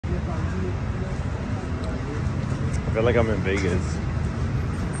I feel like I'm in Vegas.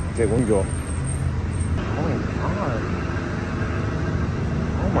 Okay, one go. Oh my god.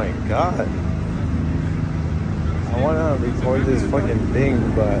 Oh my god. I wanna record this fucking thing,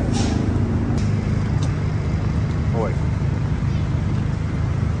 but oh wait.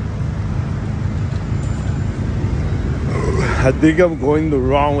 I think I'm going the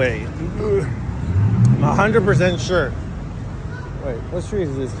wrong way. I'm 100% sure. Wait, what street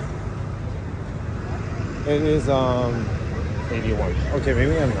is this? It is 81. Okay,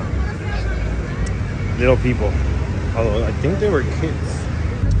 maybe I'm not. Little people. Although I think they were kids.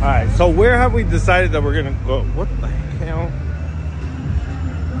 Alright, so where have we decided that we're gonna go? What the hell?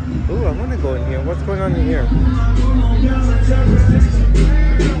 Ooh, I wanna go in here. What's going on in here?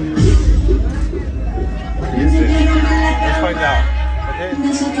 What is it? Let's find out. Okay?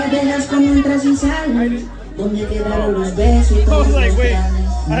 I was like, wait.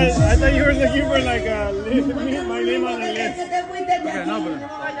 I thought you were looking for like a my name on the list. Okay, no, but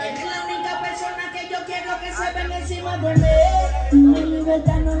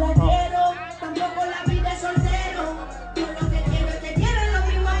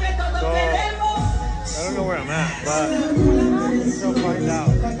I don't know where I'm at, but we'll find out.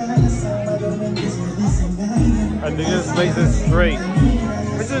 I think this place is straight.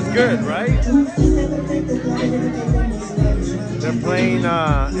 This is good, right? They're playing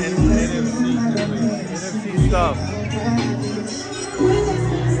NFC stuff.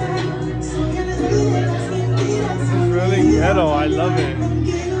 This is really ghetto. I love it.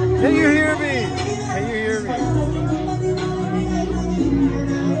 Can you hear me? Can you hear me?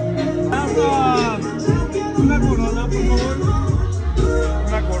 Una Corona, por favor.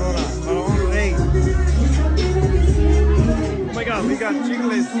 Una Corona. Para un rey. Oh my God, we got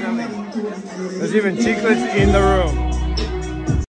chiclets selling. There's even chiclets in the room.